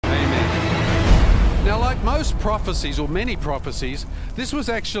Now, like most prophecies, or many prophecies, this was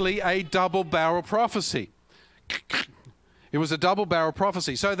actually a double-barrel prophecy. It was a double-barrel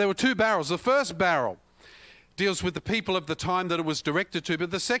prophecy. So there were two barrels. The first barrel deals with the people of the time that it was directed to,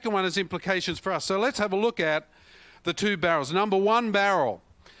 but the second one has implications for us. So let's have a look at the two barrels. Number one barrel.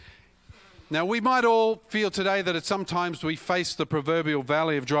 Now, we might all feel today that sometimes we face the proverbial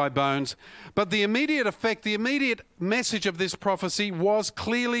valley of dry bones, but the immediate effect, the immediate message of this prophecy was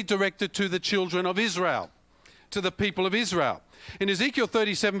clearly directed to the children of Israel, to the people of Israel. In Ezekiel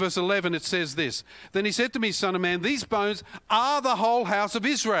 37 verse 11 it says this, "Then he said to me, Son of man, these bones are the whole house of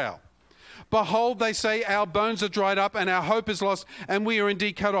Israel. Behold, they say, our bones are dried up and our hope is lost, and we are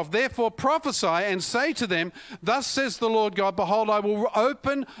indeed cut off. Therefore prophesy and say to them, Thus says the Lord God, Behold, I will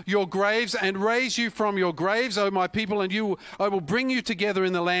open your graves and raise you from your graves, O my people, and I will bring you together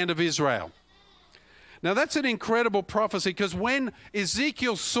in the land of Israel." Now that's an incredible prophecy, because when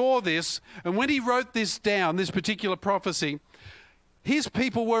Ezekiel saw this, and when he wrote this down, this particular prophecy, his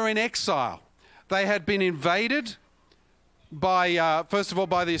people were in exile. They had been invaded by, first of all,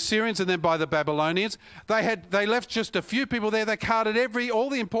 by the Assyrians and then by the Babylonians. They left just a few people there. They carted all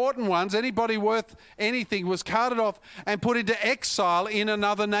the important ones, anybody worth anything was carted off and put into exile in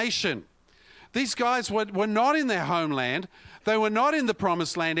another nation. These guys were not in their homeland. They were not in the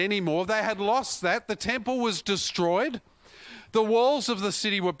promised land anymore. They had lost that. The temple was destroyed. The walls of the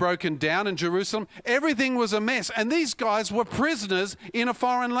city were broken down in Jerusalem. Everything was a mess. And these guys were prisoners in a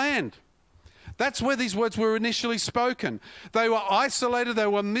foreign land. That's where these words were initially spoken. They were isolated, they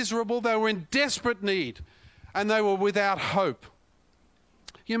were miserable, they were in desperate need, and they were without hope.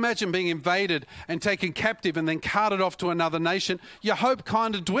 You imagine being invaded and taken captive and then carted off to another nation. Your hope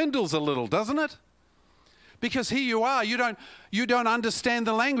kind of dwindles a little, doesn't it? Because here you are, you don't understand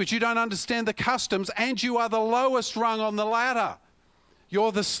the language, you don't understand the customs, and you are the lowest rung on the ladder.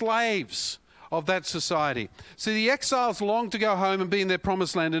 You're the slaves of that society. See, the exiles longed to go home and be in their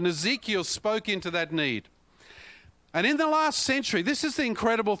promised land, and Ezekiel spoke into that need. And in the last century, this is the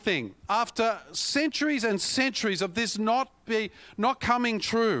incredible thing, after centuries and centuries of this not coming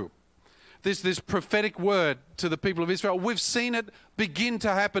true, this prophetic word to the people of Israel, we've seen it begin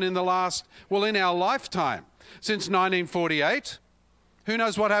to happen in our lifetime, since 1948. Who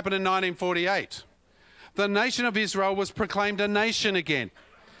knows what happened in 1948? The nation of Israel was proclaimed a nation again.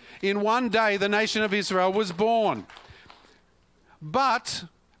 In one day, the nation of Israel was born. But,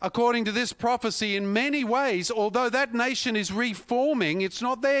 according to this prophecy, in many ways, although that nation is reforming, it's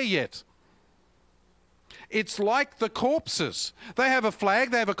not there yet. It's like the corpses. They have a flag,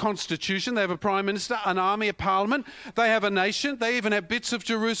 they have a constitution, they have a prime minister, an army, a parliament. They have a nation, they even have bits of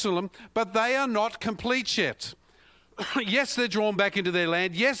Jerusalem, but they are not complete yet. Yes, they're drawn back into their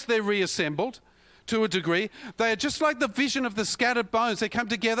land. Yes, they're reassembled. To a degree. They are just like the vision of the scattered bones. They come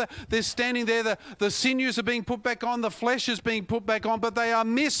together, they're standing there, the sinews are being put back on, the flesh is being put back on, but they are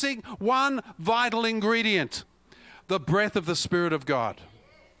missing one vital ingredient, the breath of the Spirit of God.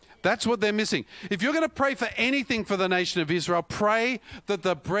 That's what they're missing. If you're going to pray for anything for the nation of Israel, pray that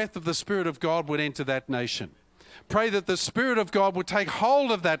the breath of the Spirit of God would enter that nation. Pray that the Spirit of God would take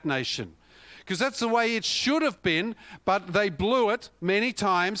hold of that nation. Because that's the way it should have been, but they blew it many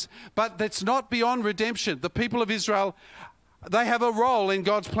times. But that's not beyond redemption. The people of Israel, they have a role in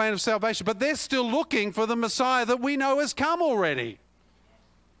God's plan of salvation, but they're still looking for the Messiah that we know has come already.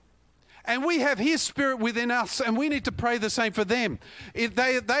 And we have His Spirit within us, and we need to pray the same for them.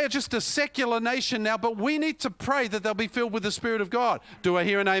 They are just a secular nation now, but we need to pray that they'll be filled with the Spirit of God. Do I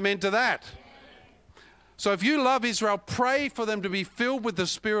hear an amen to that? So if you love Israel, pray for them to be filled with the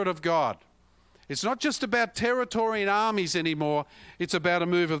Spirit of God. It's not just about territory and armies anymore. It's about a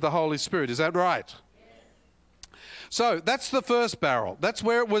move of the Holy Spirit. Is that right? Yes. So that's the first barrel. That's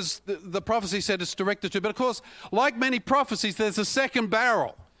where it was, the prophecy said it's directed to. But of course, like many prophecies, there's a second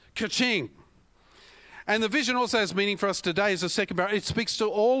barrel. Ka-ching. And the vision also has meaning for us today as a second barrel. It speaks to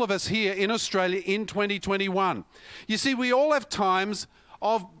all of us here in Australia in 2021. You see, we all have times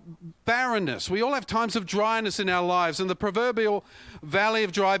of barrenness. We all have times of dryness in our lives, and the proverbial valley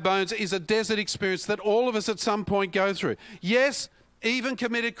of dry bones is a desert experience that all of us at some point go through. Yes, even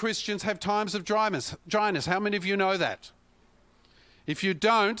committed Christians have times of dryness. How many of you know that? If you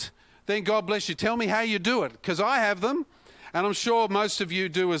don't, then God bless you. Tell me how you do it, because I have them, and I'm sure most of you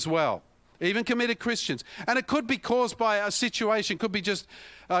do as well. Even committed Christians. And it could be caused by a situation, could be just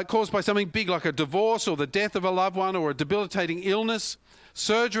caused by something big like a divorce or the death of a loved one or a debilitating illness,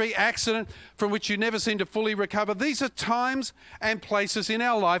 surgery, accident from which you never seem to fully recover. These are times and places in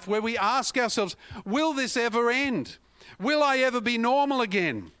our life where we ask ourselves, will this ever end? Will I ever be normal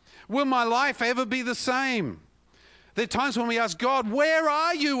again? Will my life ever be the same? There are times when we ask God, where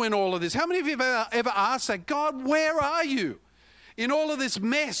are you in all of this? How many of you have ever asked that? God, where are you in all of this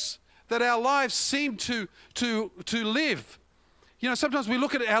mess that our lives seem to live? You know, sometimes we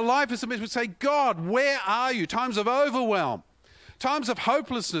look at our life as a mess, we say, God, where are you? Times of overwhelm, times of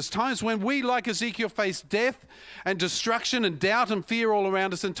hopelessness, times when we, like Ezekiel, face death and destruction and doubt and fear all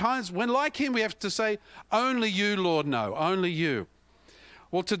around us, and times when, like him, we have to say, only you, Lord, know, only you.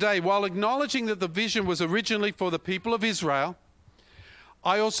 Well, today, while acknowledging that the vision was originally for the people of Israel,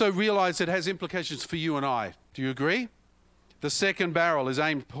 I also realize it has implications for you and I. Do you agree? The second barrel is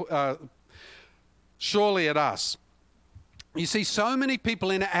aimed surely at us. You see, so many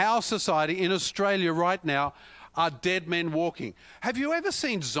people in our society, in Australia right now, are dead men walking. Have you ever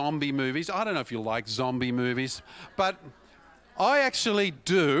seen zombie movies? I don't know if you like zombie movies, but I actually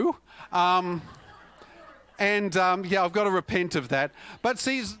do. Yeah, I've got to repent of that. But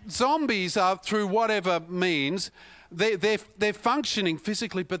see, zombies are, through whatever means, they're functioning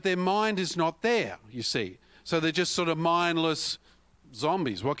physically, but their mind is not there, you see. So they're just sort of mindless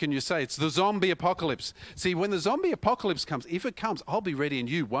zombies. What can you say? It's the zombie apocalypse. See, when the zombie apocalypse comes, if it comes, I'll be ready and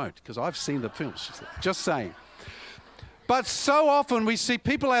you won't, because I've seen the films. Just saying. But so often we see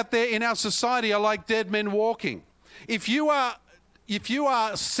people out there in our society are like dead men walking. If you are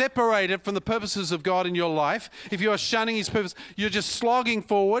separated from the purposes of God in your life, if you are shunning his purpose, you're just slogging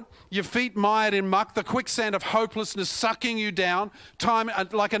forward, your feet mired in muck, the quicksand of hopelessness sucking you down, time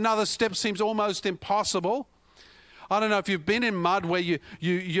like another step seems almost impossible. I don't know if you've been in mud where you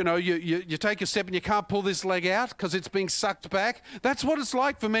take a step and you can't pull this leg out because it's being sucked back. That's what it's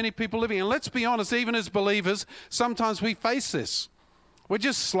like for many people living. And let's be honest, even as believers, sometimes we face this. We're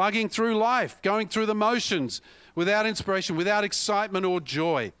just slugging through life, going through the motions, without inspiration, without excitement or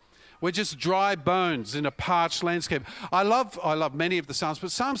joy. We're just dry bones in a parched landscape. I love many of the Psalms, but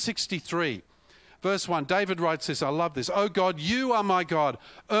Psalm 63, verse 1, David writes this, I love this. Oh God, you are my God.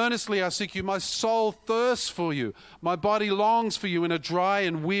 Earnestly I seek you. My soul thirsts for you. My body longs for you in a dry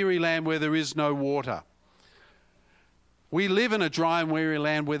and weary land where there is no water. We live in a dry and weary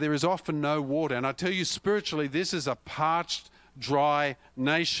land where there is often no water. And I tell you, spiritually, this is a parched, dry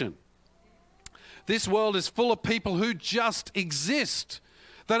nation. This world is full of people who just exist.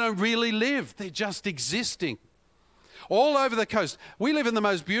 They don't really live. They're just existing. All over the coast. We live in the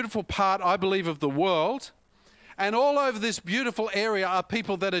most beautiful part, I believe, of the world. And all over this beautiful area are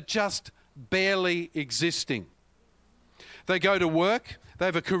people that are just barely existing. They go to work. They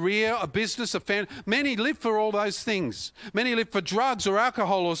have a career, a business, a family. Many live for all those things. Many live for drugs or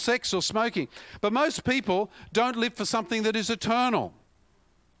alcohol or sex or smoking. But most people don't live for something that is eternal.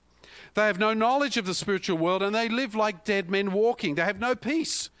 They have no knowledge of the spiritual world and they live like dead men walking. They have no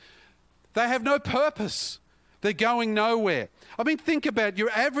peace. They have no purpose. They're going nowhere. I mean, think about your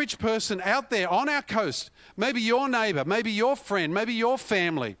average person out there on our coast, maybe your neighbor, maybe your friend, maybe your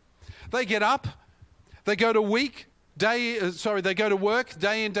family. They get up, they go to work day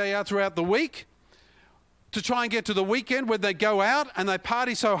in, day out throughout the week to try and get to the weekend when they go out and they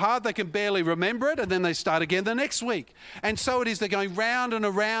party so hard they can barely remember it, and then they start again the next week. And so it is, they're going round and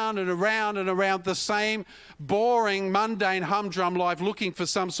around and around and around the same boring, mundane, humdrum life looking for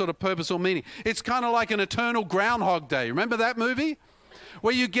some sort of purpose or meaning. It's kind of like an eternal Groundhog Day. Remember that movie?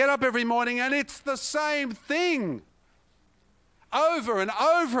 Where you get up every morning and it's the same thing over and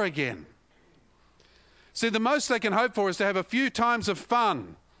over again. See, the most they can hope for is to have a few times of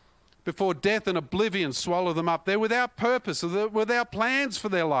fun before death and oblivion swallow them up. They're without purpose, they're without plans for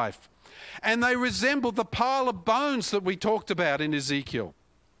their life. And they resemble the pile of bones that we talked about in Ezekiel.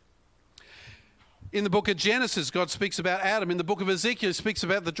 In the book of Genesis, God speaks about Adam. In the book of Ezekiel, he speaks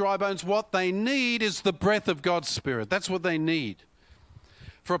about the dry bones. What they need is the breath of God's Spirit. That's what they need.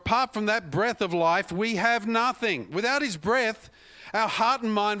 For apart from that breath of life, we have nothing. Without his breath, our heart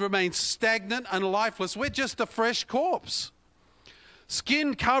and mind remain stagnant and lifeless. We're just a fresh corpse.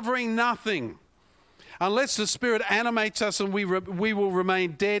 Skin covering nothing. Unless the Spirit animates us and we will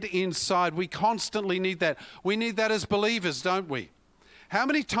remain dead inside. We constantly need that. We need that as believers, don't we? How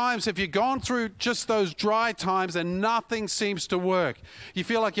many times have you gone through just those dry times and nothing seems to work? You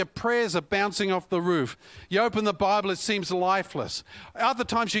feel like your prayers are bouncing off the roof. You open the Bible, it seems lifeless. Other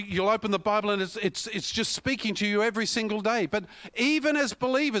times you'll open the Bible and it's just speaking to you every single day. But even as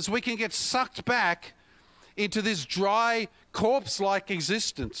believers, we can get sucked back into this dry, corpse-like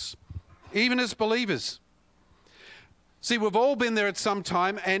existence, even as believers. See, we've all been there at some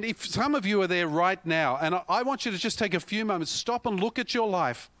time, and if some of you are there right now, and I want you to just take a few moments, stop and look at your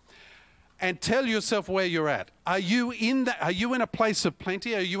life and tell yourself where you're at. Are you in a place of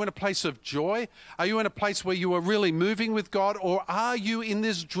plenty? Are you in a place of joy? Are you in a place where you are really moving with God, or are you in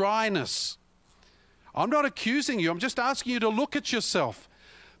this dryness? I'm not accusing you. I'm just asking you to look at yourself.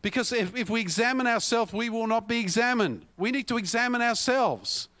 Because if we examine ourselves, we will not be examined. We need to examine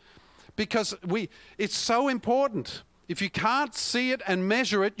ourselves. Because it's so important. If you can't see it and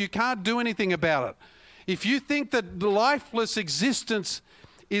measure it, you can't do anything about it. If you think that the lifeless existence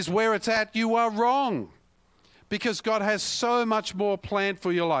is where it's at, you are wrong. Because God has so much more planned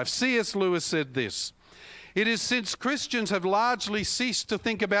for your life. C.S. Lewis said this: "It is since Christians have largely ceased to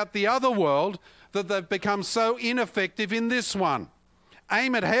think about the other world that they've become so ineffective in this one.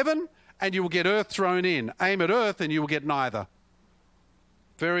 Aim at heaven and you will get earth thrown in. Aim at earth and you will get neither."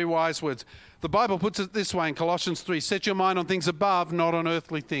 Very wise words. The Bible puts it this way in Colossians 3, "Set your mind on things above, not on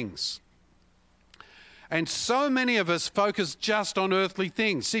earthly things." And so many of us focus just on earthly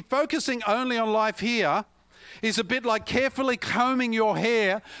things. See, focusing only on life here is a bit like carefully combing your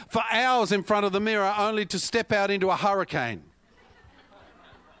hair for hours in front of the mirror only to step out into a hurricane.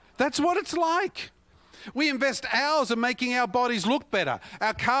 That's what it's like. We invest hours in making our bodies look better,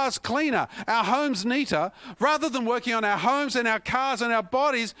 our cars cleaner, our homes neater. Rather than working on our homes and our cars and our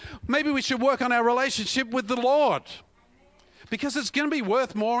bodies, maybe we should work on our relationship with the Lord. Because it's going to be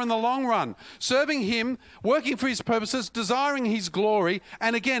worth more in the long run. Serving Him, working for His purposes, desiring His glory.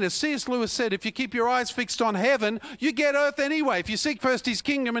 And again, as C.S. Lewis said, if you keep your eyes fixed on heaven, you get earth anyway. If you seek first His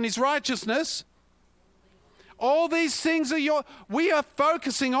kingdom and His righteousness, all these things are we are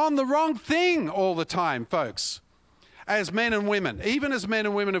focusing on the wrong thing all the time, folks, as men and women, even as men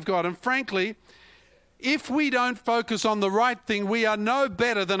and women of God. And frankly, if we don't focus on the right thing, we are no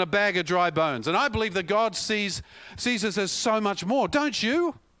better than a bag of dry bones. And I believe that God sees us as so much more, don't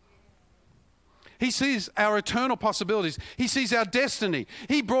you? He sees our eternal possibilities. He sees our destiny.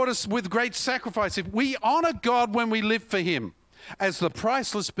 He brought us with great sacrifice. If we honor God when we live for Him, as the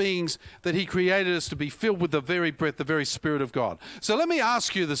priceless beings that He created us to be, filled with the very breath, the very Spirit of God. So let me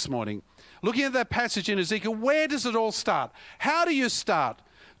ask you this morning, looking at that passage in Ezekiel, where does it all start? How do you start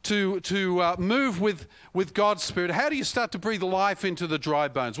to move with God's Spirit? How do you start to breathe life into the dry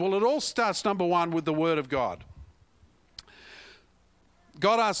bones? Well, it all starts, number one, with the Word of God.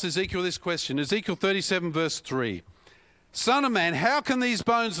 God asked Ezekiel this question, Ezekiel 37 verse 3. "Son of man, how can these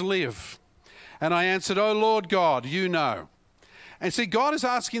bones live?" And I answered, "O Lord God, you know." And see, God is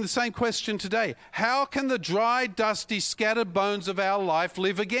asking the same question today. How can the dry, dusty, scattered bones of our life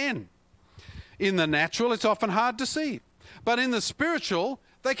live again? In the natural, it's often hard to see. But in the spiritual,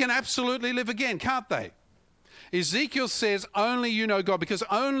 they can absolutely live again, can't they? Ezekiel says, only you know God, because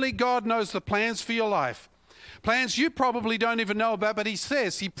only God knows the plans for your life. Plans you probably don't even know about, but He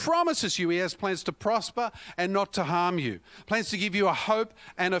says, He promises you He has plans to prosper and not to harm you. Plans to give you a hope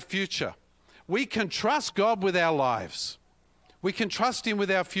and a future. We can trust God with our lives. We can trust Him with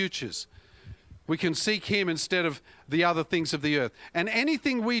our futures. We can seek Him instead of the other things of the earth. And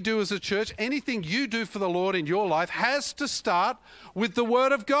anything we do as a church, anything you do for the Lord in your life has to start with the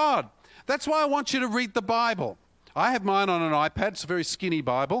Word of God. That's why I want you to read the Bible. I have mine on an iPad. It's a very skinny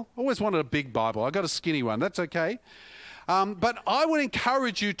Bible. I always wanted a big Bible. I got a skinny one. That's okay. But I would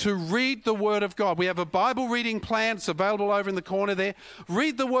encourage you to read the Word of God. We have a Bible reading plan. It's available over in the corner there.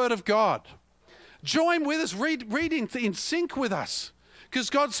 Read the Word of God. Join with us, read in sync with us, because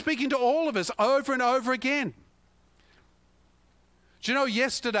God's speaking to all of us over and over again. Do you know,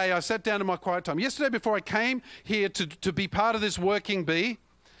 yesterday I sat down in my quiet time. Yesterday before I came here to be part of this working bee,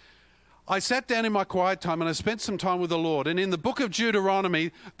 I sat down in my quiet time and I spent some time with the Lord. And in the book of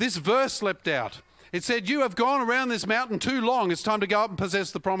Deuteronomy, this verse leapt out. It said, "You have gone around this mountain too long. It's time to go up and possess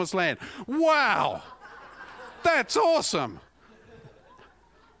the promised land." Wow! That's awesome.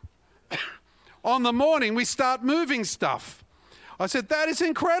 On the morning, we start moving stuff. I said, that is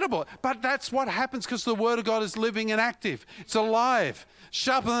incredible. But that's what happens because the Word of God is living and active. It's alive,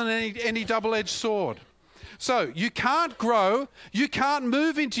 sharper than any double-edged sword. So you can't grow, you can't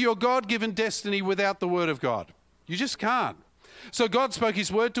move into your God-given destiny without the Word of God. You just can't. So God spoke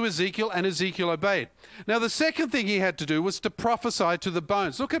His word to Ezekiel, and Ezekiel obeyed. Now the second thing he had to do was to prophesy to the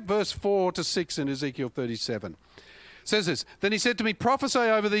bones. Look at verse 4 to 6 in Ezekiel 37. It says this, "Then he said to me, prophesy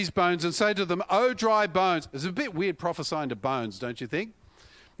over these bones and say to them, O dry bones." It's a bit weird prophesying to bones, don't you think?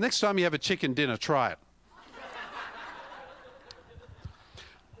 Next time you have a chicken dinner, try it.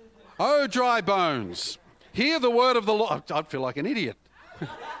 "O dry bones, hear the word of the Lord." I'd feel like an idiot.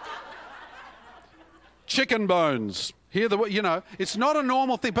 "Chicken bones, hear the word." You know, it's not a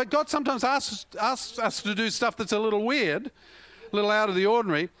normal thing. But God sometimes asks us to do stuff that's a little weird, a little out of the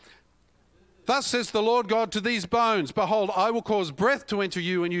ordinary. "Thus says the Lord God to these bones, behold, I will cause breath to enter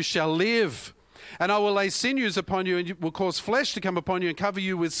you, and you shall live. And I will lay sinews upon you, and will cause flesh to come upon you, and cover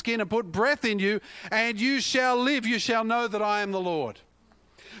you with skin, and put breath in you, and you shall live. You shall know that I am the Lord."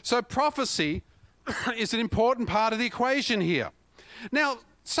 So prophecy is an important part of the equation here. Now,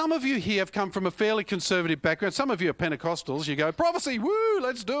 some of you here have come from a fairly conservative background. Some of you are Pentecostals. You go, prophecy, woo,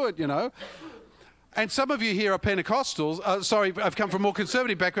 let's do it, you know. And some of you here are Pentecostals, have come from more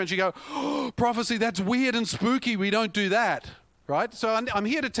conservative backgrounds. You go, oh, prophecy, that's weird and spooky. We don't do that, right? So I'm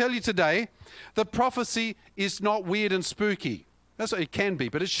here to tell you today that prophecy is not weird and spooky. It can be,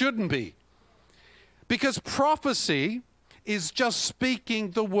 but it shouldn't be. Because prophecy is just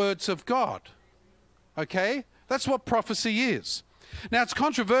speaking the words of God, okay? That's what prophecy is. Now, it's a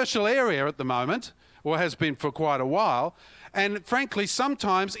controversial area at the moment, or has been for quite a while, and frankly,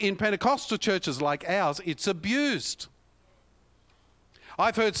 sometimes in Pentecostal churches like ours, it's abused.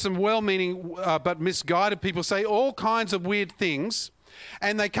 I've heard some well-meaning but misguided people say all kinds of weird things,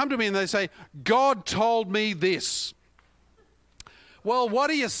 and they come to me and they say, God told me this. Well, what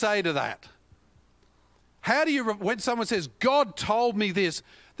do you say to that? How do you, when someone says, God told me this,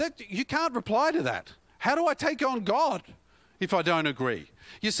 that you can't reply to that. How do I take on God if I don't agree?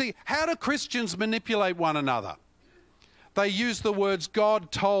 You see, how do Christians manipulate one another? They use the words,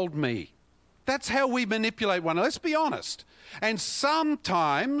 God told me. That's how we manipulate one another. Let's be honest. And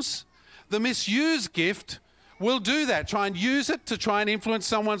sometimes the misused gift will do that. Try and use it to try and influence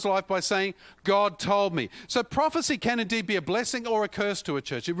someone's life by saying, God told me. So prophecy can indeed be a blessing or a curse to a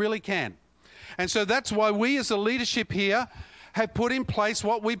church. It really can. And so that's why we as a leadership here have put in place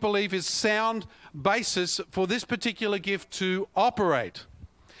what we believe is sound basis for this particular gift to operate.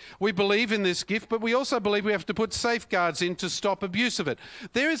 We believe in this gift, but we also believe we have to put safeguards in to stop abuse of it.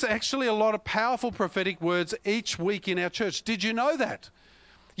 There is actually a lot of powerful prophetic words each week in our church. Did you know that?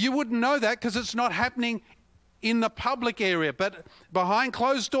 You wouldn't know that because it's not happening in the public area, but behind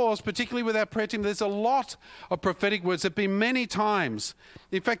closed doors, particularly with our prayer team, there's a lot of prophetic words. There have been many times.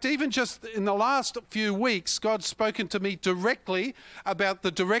 In fact, even just in the last few weeks, God's spoken to me directly about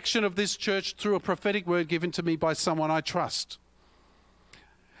the direction of this church through a prophetic word given to me by someone I trust.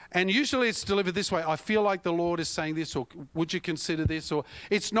 And usually it's delivered this way. I feel like the Lord is saying this, or would you consider this? Or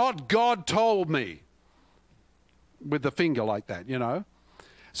it's not God told me, with the finger like that, you know.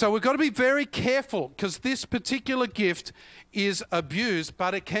 So we've got to be very careful because this particular gift is abused,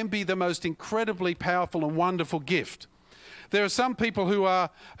 but it can be the most incredibly powerful and wonderful gift. There are some people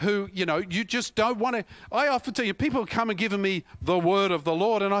who, you know, you just don't want to. I often tell you, people come and give me the word of the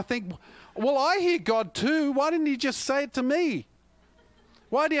Lord, and I think, well, I hear God too. Why didn't he just say it to me?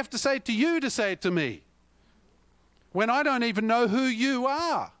 Why do you have to say it to you to say it to me? When I don't even know who you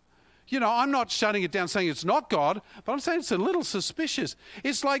are. You know, I'm not shutting it down saying it's not God, but I'm saying it's a little suspicious.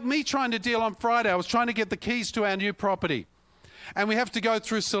 It's like me trying to deal on Friday. I was trying to get the keys to our new property. And we have to go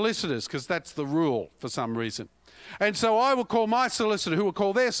through solicitors because that's the rule for some reason. And so I will call my solicitor, who will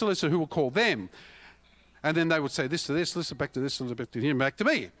call their solicitor, who will call them. And then they would say this to this, listen back to this, listen back to him, back to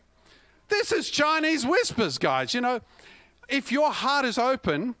me. This is Chinese whispers, guys, you know. If your heart is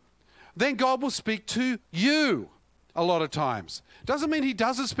open, then God will speak to you a lot of times. Doesn't mean he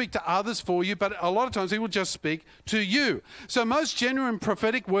doesn't speak to others for you, but a lot of times he will just speak to you. So most genuine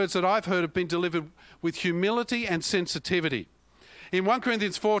prophetic words that I've heard have been delivered with humility and sensitivity. In 1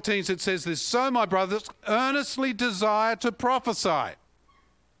 Corinthians 14 it says this, so my brothers, earnestly desire to prophesy.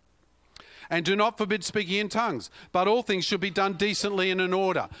 And do not forbid speaking in tongues, but all things should be done decently and in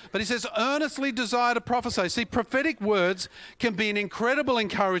order. But he says, earnestly desire to prophesy. See, prophetic words can be an incredible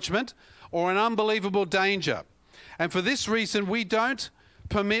encouragement or an unbelievable danger. And for this reason, we don't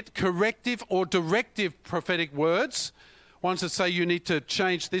permit corrective or directive prophetic words, ones that say you need to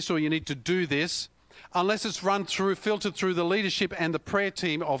change this or you need to do this, unless it's filtered through the leadership and the prayer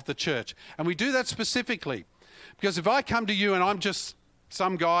team of the church. And we do that specifically. Because if I come to you and I'm just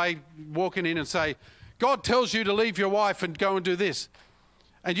some guy walking in and say, God tells you to leave your wife and go and do this.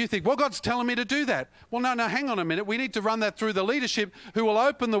 And you think, well, God's telling me to do that. Well, no, hang on a minute. We need to run that through the leadership who will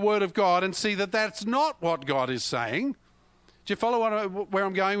open the word of God and see that that's not what God is saying. Do you follow where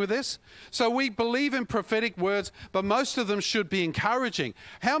I'm going with this? So we believe in prophetic words, but most of them should be encouraging.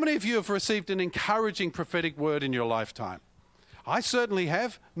 How many of you have received an encouraging prophetic word in your lifetime? I certainly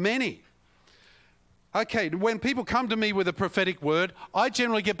have, many. Okay, when people come to me with a prophetic word, I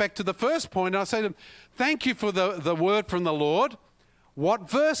generally get back to the first point and I say to them, thank you for the word from the Lord.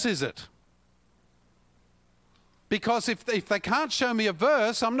 What verse is it? Because if they can't show me a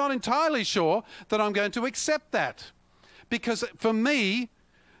verse, I'm not entirely sure that I'm going to accept that. Because for me,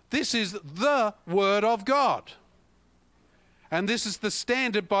 this is the word of God. And this is the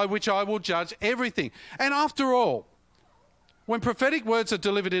standard by which I will judge everything. And after all, when prophetic words are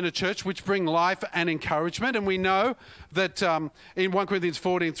delivered in a church which bring life and encouragement, and we know that in 1 Corinthians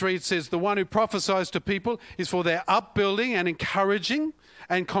 14:3 it says, the one who prophesies to people is for their upbuilding and encouraging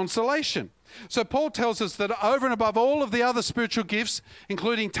and consolation. So Paul tells us that over and above all of the other spiritual gifts,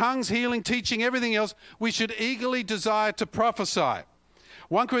 including tongues, healing, teaching, everything else, we should eagerly desire to prophesy.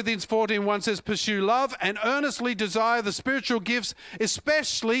 1 Corinthians 14:1 says, pursue love and earnestly desire the spiritual gifts,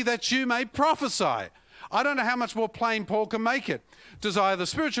 especially that you may prophesy. I don't know how much more plain Paul can make it. Desire the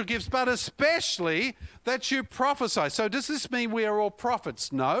spiritual gifts, but especially that you prophesy. So does this mean we are all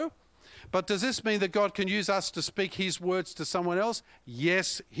prophets? No. But does this mean that God can use us to speak his words to someone else?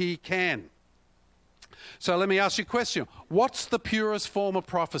 Yes, he can. So let me ask you a question. What's the purest form of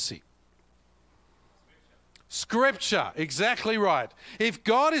prophecy? Scripture, exactly right. If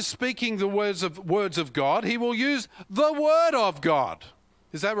God is speaking the words of God, he will use the word of God.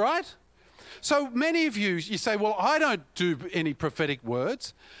 Is that right? So many of you say, well, I don't do any prophetic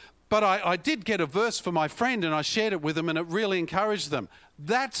words, but I did get a verse for my friend and I shared it with them and it really encouraged them.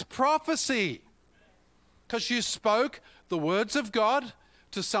 That's prophecy. Because you spoke the words of God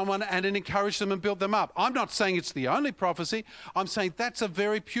to someone and it encouraged them and built them up. I'm not saying it's the only prophecy. I'm saying that's a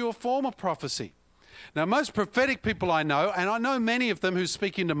very pure form of prophecy. Now, most prophetic people I know, and I know many of them who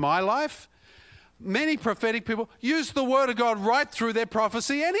speak into my life, many prophetic people use the word of God right through their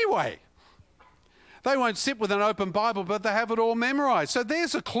prophecy anyway. They won't sit with an open Bible, but they have it all memorized. So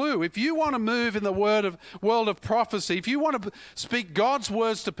there's a clue. If you want to move in the world of prophecy, if you want to speak God's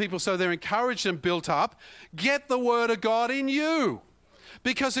words to people so they're encouraged and built up, get the word of God in you.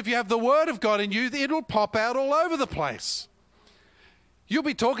 Because if you have the word of God in you, it'll pop out all over the place. You'll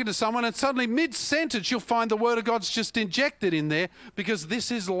be talking to someone and suddenly mid-sentence you'll find the word of God's just injected in there because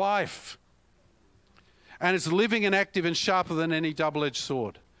this is life. And it's living and active and sharper than any double-edged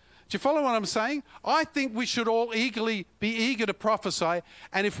sword. Do you follow what I'm saying? I think we should all be eager to prophesy,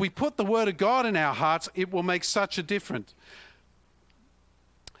 and if we put the word of God in our hearts, it will make such a difference.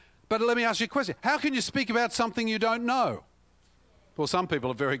 But let me ask you a question. How can you speak about something you don't know? Well, some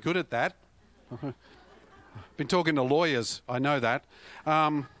people are very good at that. Been talking to lawyers, I know that.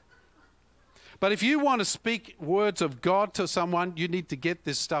 But if you want to speak words of God to someone, you need to get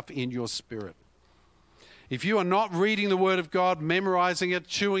this stuff in your spirit. If you are not reading the word of God, memorizing it,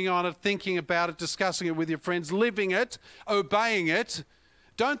 chewing on it, thinking about it, discussing it with your friends, living it, obeying it,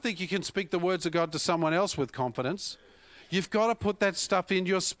 don't think you can speak the words of God to someone else with confidence. You've got to put that stuff in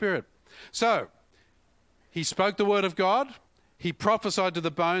your spirit. So, he spoke the word of God, he prophesied to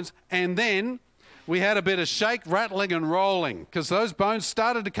the bones, and then we had a bit of shake, rattling, and rolling because those bones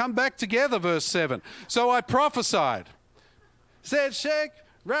started to come back together, verse 7. So I prophesied. Said shake,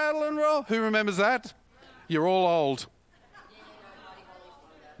 rattle, and roll. Who remembers that? You're all old.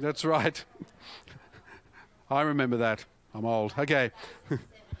 That's right. I remember that. I'm old. Okay.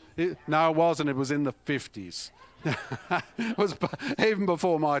 No, it wasn't. It was in the 50s. It was even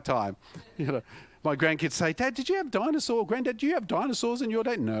before my time. You know, my grandkids say, Dad, did you have dinosaurs? Granddad, do you have dinosaurs in your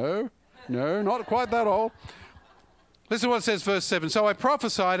day? No, not quite that old. Listen to what it says, verse 7. So I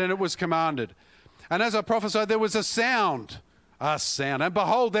prophesied, and it was commanded. And as I prophesied, there was a sound. And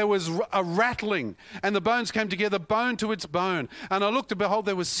behold, there was a rattling, and the bones came together, bone to its bone. And I looked, and behold,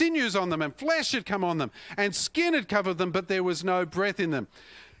 there were sinews on them, and flesh had come on them, and skin had covered them, but there was no breath in them.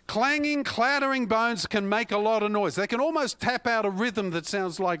 Clanging, clattering bones can make a lot of noise. They can almost tap out a rhythm that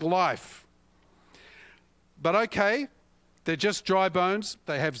sounds like life. But okay, they're just dry bones.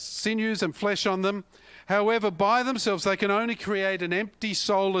 They have sinews and flesh on them. However, by themselves, they can only create an empty,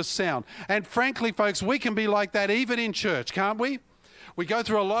 soulless sound. And frankly, folks, we can be like that even in church, can't we? We go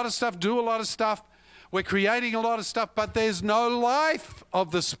through a lot of stuff, do a lot of stuff. We're creating a lot of stuff, but there's no life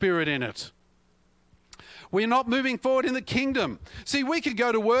of the Spirit in it. We're not moving forward in the kingdom. See, we could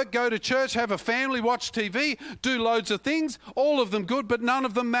go to work, go to church, have a family, watch TV, do loads of things, all of them good, but none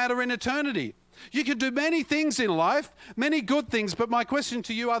of them matter in eternity. You can do many things in life, many good things, but my question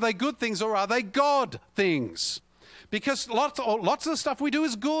to you, are they good things or are they God things? Because lots of the stuff we do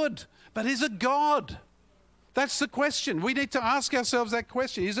is good, but is it God? That's the question. We need to ask ourselves that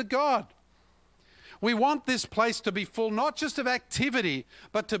question. Is it God? We want this place to be full, not just of activity,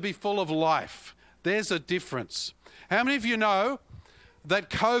 but to be full of life. There's a difference. How many of you know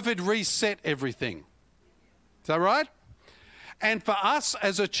that COVID reset everything? Is that right? And for us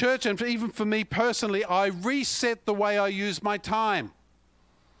as a church, and even for me personally, I reset the way I use my time.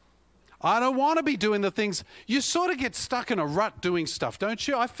 I don't want to be doing the things. You sort of get stuck in a rut doing stuff, don't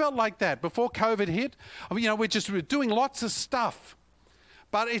you? I felt like that before COVID hit. We're doing lots of stuff.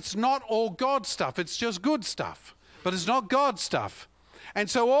 But it's not all God stuff. It's just good stuff. But it's not God stuff. And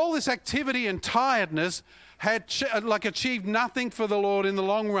so all this activity and tiredness had achieved nothing for the Lord in the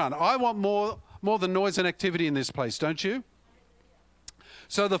long run. I want more than noise and activity in this place, don't you?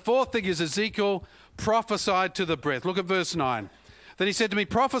 So the fourth thing is Ezekiel prophesied to the breath. Look at verse 9. Then he said to me,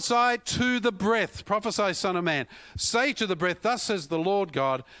 prophesy to the breath, prophesy, son of man. Say to the breath, thus says the Lord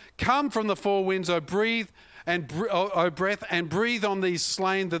God, come from the four winds, O breath, and breathe on these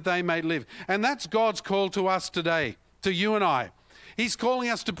slain that they may live. And that's God's call to us today, to you and I. He's calling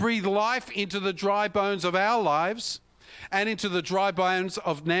us to breathe life into the dry bones of our lives and into the dry bones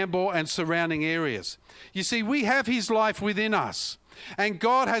of Nambour and surrounding areas. You see, we have his life within us. And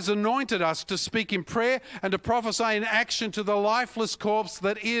God has anointed us to speak in prayer and to prophesy in action to the lifeless corpse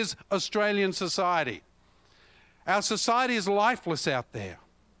that is Australian society. Our society is lifeless out there.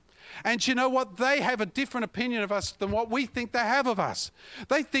 And you know what? They have a different opinion of us than what we think they have of us.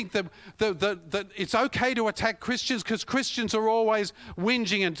 They think that it's okay to attack Christians because Christians are always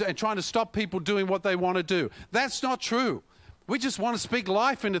whinging and trying to stop people doing what they want to do. That's not true. We just want to speak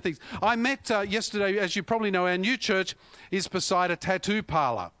life into things. I met yesterday, as you probably know, our new church is beside a tattoo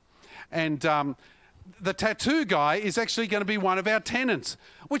parlor. And the tattoo guy is actually going to be one of our tenants,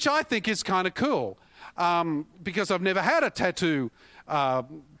 which I think is kind of cool because I've never had a tattoo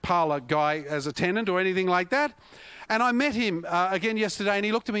parlor guy as a tenant or anything like that. And I met him again yesterday, and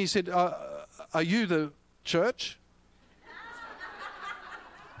he looked at me and he said, are you the church?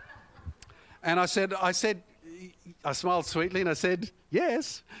 And I smiled sweetly and I said,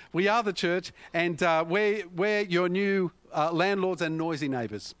 yes, we are the church, and we're your new landlords and noisy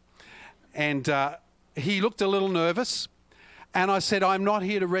neighbours. And he looked a little nervous, and I said, I'm not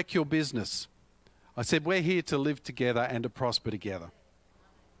here to wreck your business. I said, we're here to live together and to prosper together.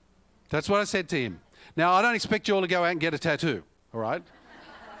 That's what I said to him. Now, I don't expect you all to go out and get a tattoo, all right?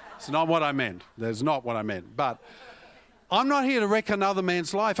 It's not what I meant. That's not what I meant. But I'm not here to wreck another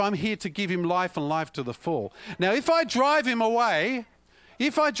man's life. I'm here to give him life and life to the full. Now, if I drive him away,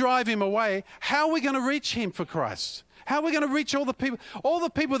 how are we going to reach him for Christ? How are we going to reach all the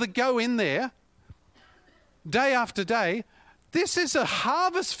people that go in there day after day? This is a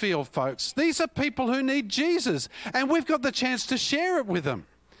harvest field, folks. These are people who need Jesus, and we've got the chance to share it with them.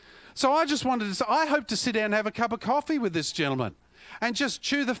 So I hope to sit down and have a cup of coffee with this gentleman and just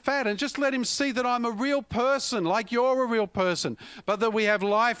chew the fat and just let him see that I'm a real person, like you're a real person, but that we have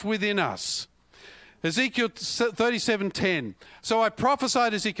life within us. Ezekiel 37:10. So I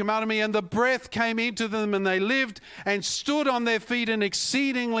prophesied as he commanded me, and the breath came into them, and they lived and stood on their feet, an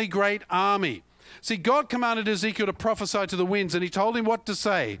exceedingly great army. See, God commanded Ezekiel to prophesy to the winds, and he told him what to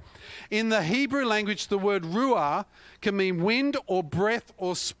say. In the Hebrew language, the word ruah can mean wind or breath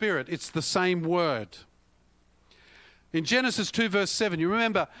or spirit. It's the same word. In Genesis 2 verse 7, you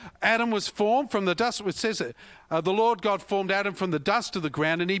remember Adam was formed from the dust. It says the Lord God formed Adam from the dust of the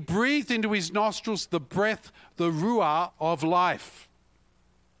ground, and he breathed into his nostrils the breath, the ruah of life.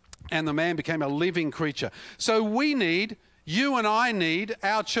 And the man became a living creature. So you and I need,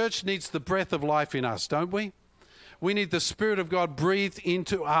 our church needs the breath of life in us, don't we? We need the Spirit of God breathed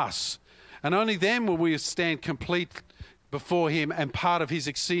into us. And only then will we stand complete before him and part of his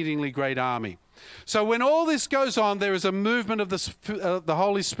exceedingly great army. So when all this goes on, there is a movement of the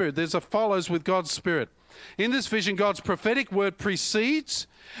Holy Spirit. There's a follows with God's Spirit. In this vision, God's prophetic word precedes,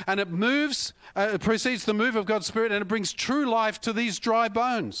 and it precedes the move of God's Spirit, and it brings true life to these dry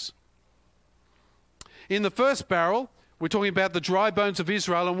bones. In the first barrel, we're talking about the dry bones of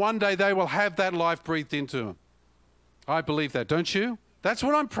Israel, and one day they will have that life breathed into them. I believe that, don't you? That's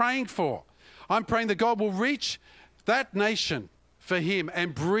what I'm praying for. I'm praying that God will reach that nation for him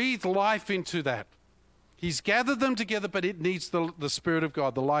and breathe life into that. He's gathered them together, but it needs the Spirit of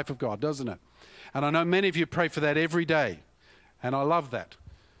God, the life of God, doesn't it? And I know many of you pray for that every day, and I love that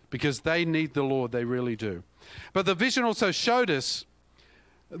because they need the Lord, they really do. But the vision also showed us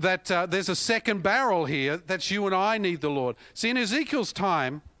that there's a second barrel here. That's you and I need the Lord. See, in Ezekiel's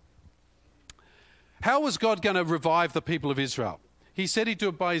time, how was God going to revive the people of Israel? He said he'd do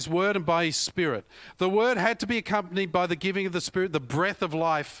it by his word and by his Spirit. The word had to be accompanied by the giving of the Spirit, the breath of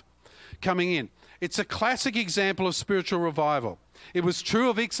life coming in. It's a classic example of spiritual revival. It was true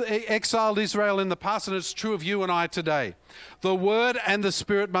of exiled Israel in the past, and it's true of you and I today. The word and the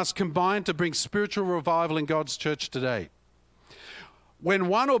Spirit must combine to bring spiritual revival in God's church today. When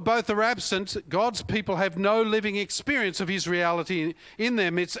one or both are absent, God's people have no living experience of his reality in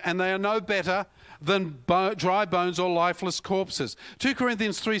their midst, and they are no better than dry bones or lifeless corpses. 2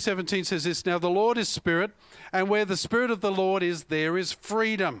 Corinthians 3:17 says this, now the Lord is Spirit, and where the Spirit of the Lord is, there is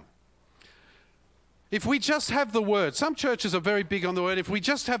freedom. If we just have the word, some churches are very big on the word. If we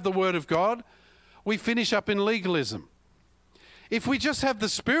just have the word of God, we finish up in legalism. If we just have the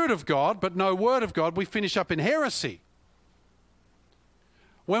Spirit of God, but no word of God, we finish up in heresy.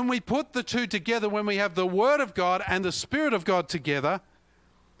 When we put the two together, when we have the Word of God and the Spirit of God together,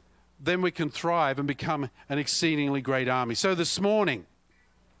 then we can thrive and become an exceedingly great army. So this morning,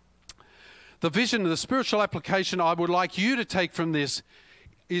 the vision and the spiritual application I would like you to take from this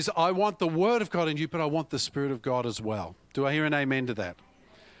is I want the Word of God in you, but I want the Spirit of God as well. Do I hear an amen to that?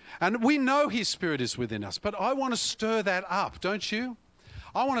 And we know His Spirit is within us, but I want to stir that up, don't you?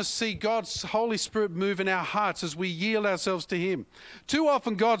 I want to see God's Holy Spirit move in our hearts as we yield ourselves to Him. Too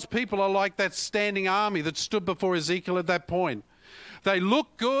often God's people are like that standing army that stood before Ezekiel at that point. They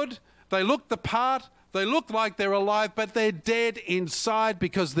look good, they look the part, they look like they're alive, but they're dead inside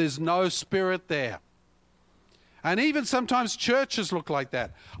because there's no Spirit there. And even sometimes churches look like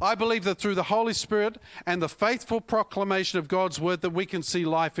that. I believe that through the Holy Spirit and the faithful proclamation of God's Word that we can see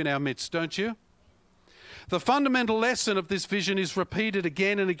life in our midst, don't you? The fundamental lesson of this vision is repeated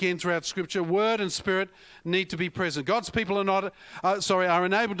again and again throughout Scripture. Word and Spirit need to be present. God's people are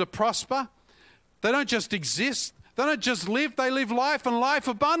enabled to prosper. They don't just exist. They don't just live. They live life and life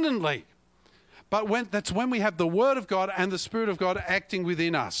abundantly. But that's when we have the Word of God and the Spirit of God acting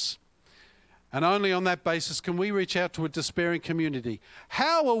within us. And only on that basis can we reach out to a despairing community.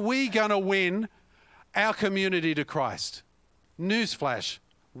 How are we going to win our community to Christ? Newsflash,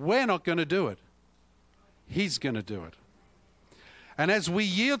 we're not going to do it. He's going to do it. And as we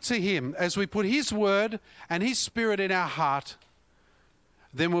yield to Him, as we put His Word and His Spirit in our heart,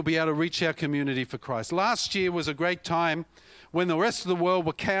 then we'll be able to reach our community for Christ. Last year was a great time when the rest of the world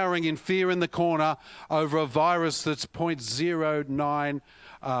were cowering in fear in the corner over a virus that's 0.09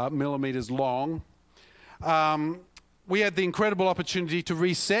 millimeters long. We had the incredible opportunity to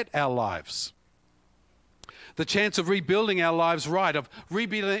reset our lives. The chance of rebuilding our lives right, of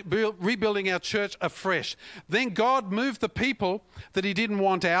rebuilding our church afresh. Then God moved the people that He didn't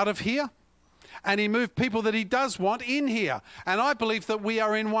want out of here, and He moved people that He does want in here. And I believe that we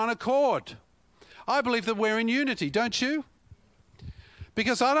are in one accord. I believe that we're in unity, don't you?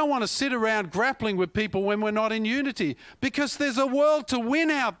 Because I don't want to sit around grappling with people when we're not in unity. Because there's a world to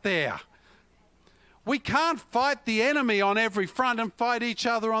win out there. We can't fight the enemy on every front and fight each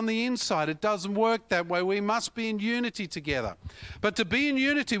other on the inside. It doesn't work that way. We must be in unity together. But to be in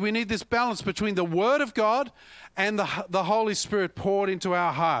unity, we need this balance between the Word of God and the Holy Spirit poured into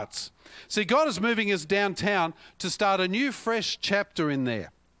our hearts. See, God is moving us downtown to start a new, fresh chapter in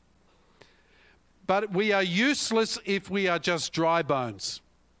there. But we are useless if we are just dry bones.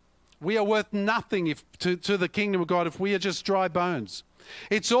 We are worth nothing to the kingdom of God if we are just dry bones.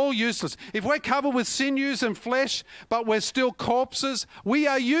 It's all useless. If we're covered with sinews and flesh, but we're still corpses, we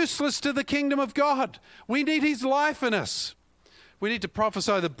are useless to the kingdom of God. We need His life in us. We need to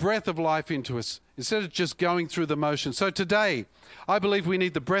prophesy the breath of life into us instead of just going through the motions. So today, I believe we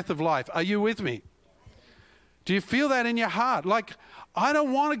need the breath of life. Are you with me? Do you feel that in your heart? Like, I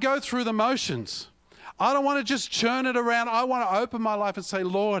don't want to go through the motions. I don't want to just churn it around. I want to open my life and say,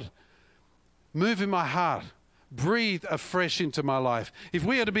 Lord, move in my heart. Breathe afresh into my life. If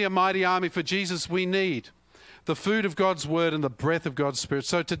we are to be a mighty army for Jesus, we need the food of God's Word and the breath of God's Spirit.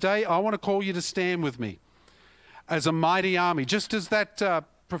 So today, I want to call you to stand with me as a mighty army, just as that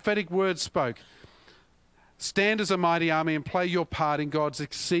prophetic word spoke. Stand as a mighty army and play your part in God's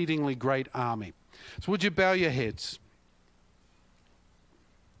exceedingly great army. So would you bow your heads?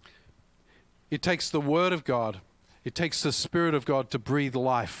 It takes the Word of God. It takes the Spirit of God to breathe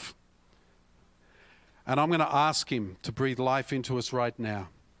life. And I'm going to ask Him to breathe life into us right now.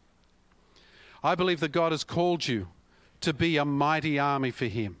 I believe that God has called you to be a mighty army for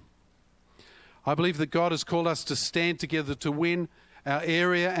Him. I believe that God has called us to stand together to win our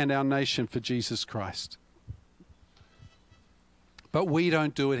area and our nation for Jesus Christ. But we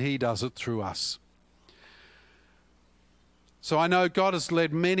don't do it. He does it through us. So I know God has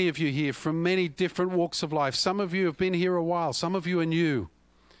led many of you here from many different walks of life. Some of you have been here a while. Some of you are new.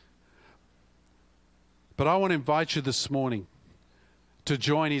 But I want to invite you this morning to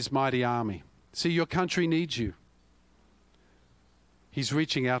join His mighty army. See, your country needs you. He's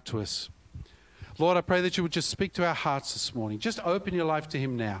reaching out to us. Lord, I pray that you would just speak to our hearts this morning. Just open your life to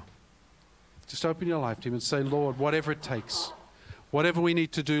Him now. Just open your life to Him and say, Lord, whatever it takes, whatever we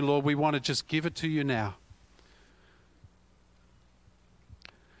need to do, Lord, we want to just give it to you now.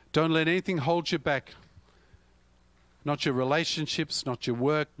 Don't let anything hold you back. Not your relationships, not your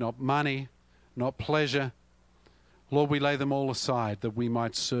work, not money, not pleasure. Lord, we lay them all aside that we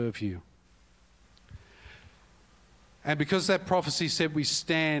might serve you. And because that prophecy said we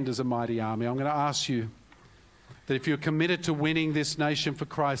stand as a mighty army, I'm going to ask you that if you're committed to winning this nation for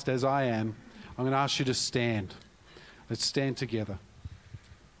Christ as I am, I'm going to ask you to stand. Let's stand together.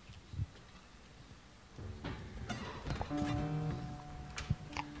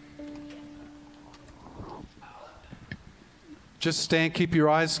 Just stand, keep your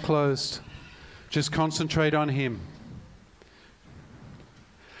eyes closed. Just concentrate on Him.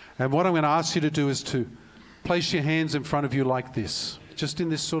 And what I'm going to ask you to do is to place your hands in front of you like this, just in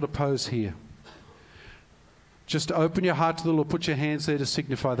this sort of pose here. Just open your heart to the Lord. Put your hands there to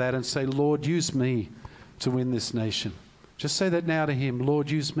signify that and say, Lord, use me to win this nation. Just say that now to Him. Lord,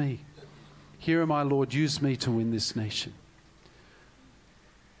 use me. Here am I, Lord. Use me to win this nation.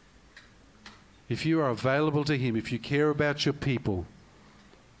 If you are available to Him, if you care about your people,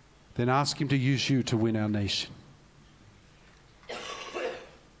 then ask Him to use you to win our nation.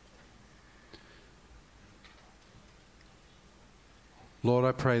 Lord,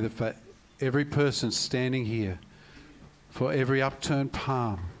 I pray that for every person standing here, for every upturned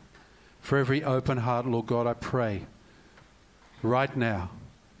palm, for every open heart, Lord God, I pray right now,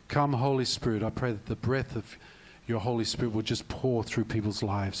 come Holy Spirit, I pray that the breath of your Holy Spirit will just pour through people's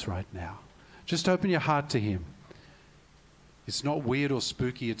lives right now. Just open your heart to Him. It's not weird or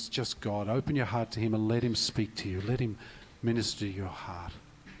spooky, it's just God. Open your heart to Him and let Him speak to you. Let Him minister to your heart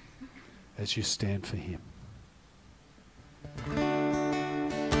as you stand for Him.